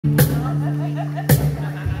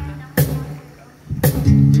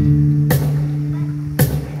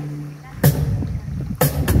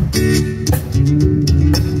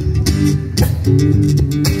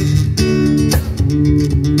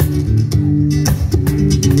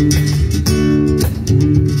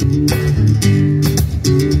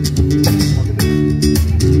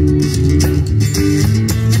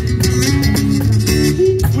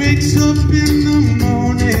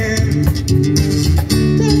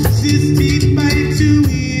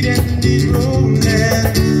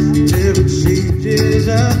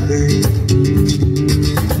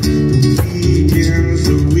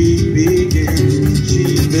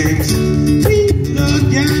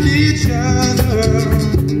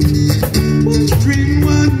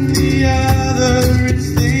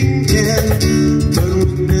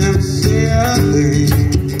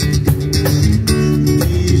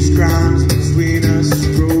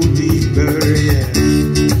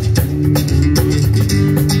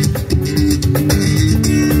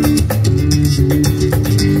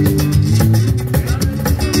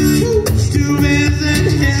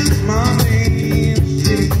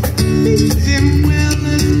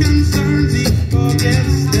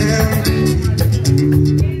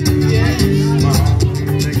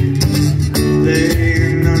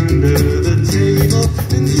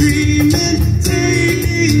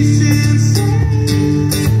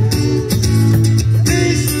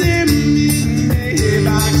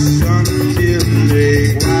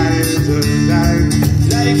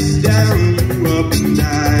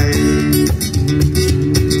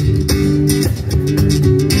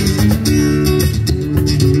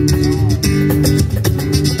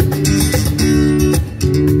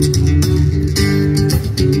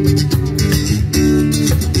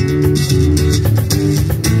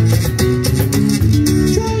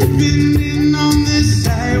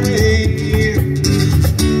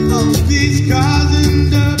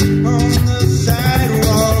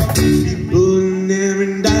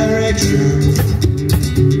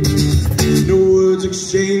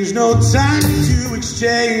No time to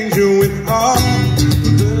exchange with all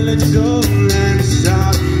the little lamps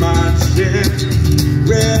of my chest.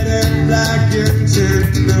 Red and black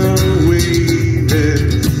antenna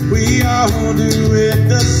waving. We all do it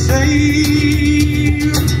the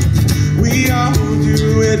same. We all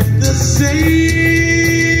do it the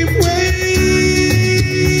same way.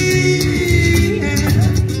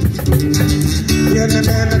 And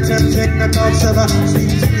attempting the thoughts of a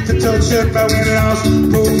sweet to touch it, but we lost.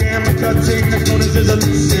 Program cutting the corners is a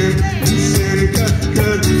loosen,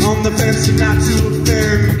 cut on the fence and not to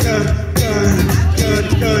offend. Cut.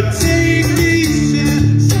 Take these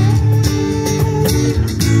steps,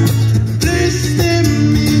 place them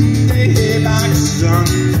in the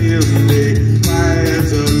box.